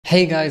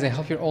Hey guys, I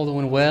hope you're all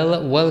doing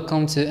well.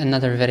 Welcome to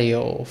another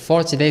video.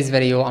 For today's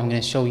video, I'm going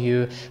to show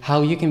you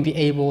how you can be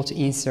able to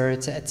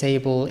insert a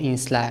table in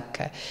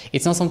Slack.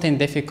 It's not something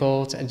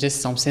difficult, just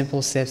some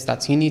simple steps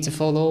that you need to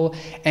follow,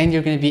 and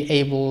you're going to be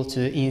able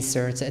to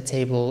insert a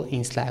table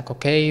in Slack.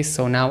 Okay,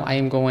 so now I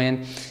am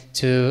going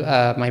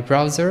to my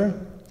browser.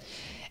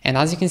 And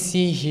as you can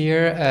see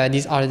here,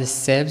 these are the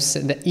steps,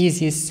 the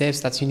easiest steps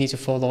that you need to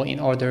follow in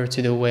order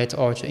to do it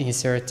or to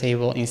insert a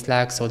table in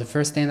Slack. So the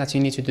first thing that you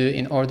need to do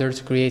in order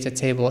to create a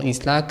table in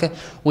Slack,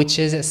 which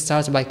is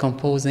start by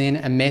composing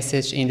a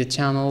message in the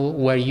channel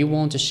where you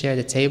want to share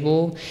the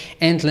table.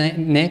 And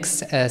next,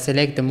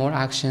 select the more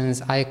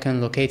actions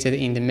icon located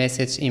in the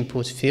message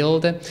input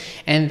field,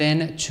 and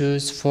then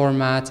choose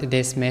format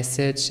this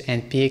message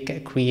and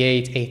pick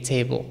create a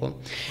table.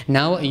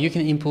 Now you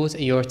can input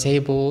your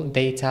table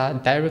data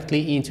directly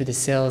into the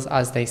cells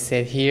as they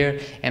said here,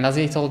 and as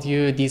I told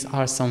you, these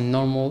are some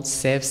normal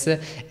steps,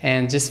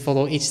 and just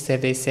follow each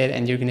step they said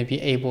and you're going to be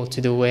able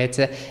to do it.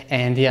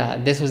 And yeah,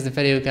 this was the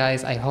video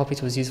guys. I hope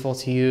it was useful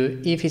to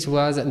you. If it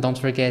was, don't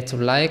forget to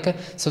like,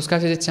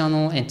 subscribe to the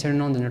channel and turn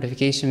on the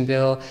notification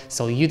bell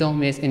so you don't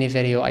miss any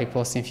video I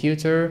post in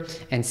future,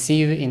 and see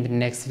you in the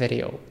next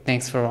video.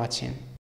 Thanks for watching.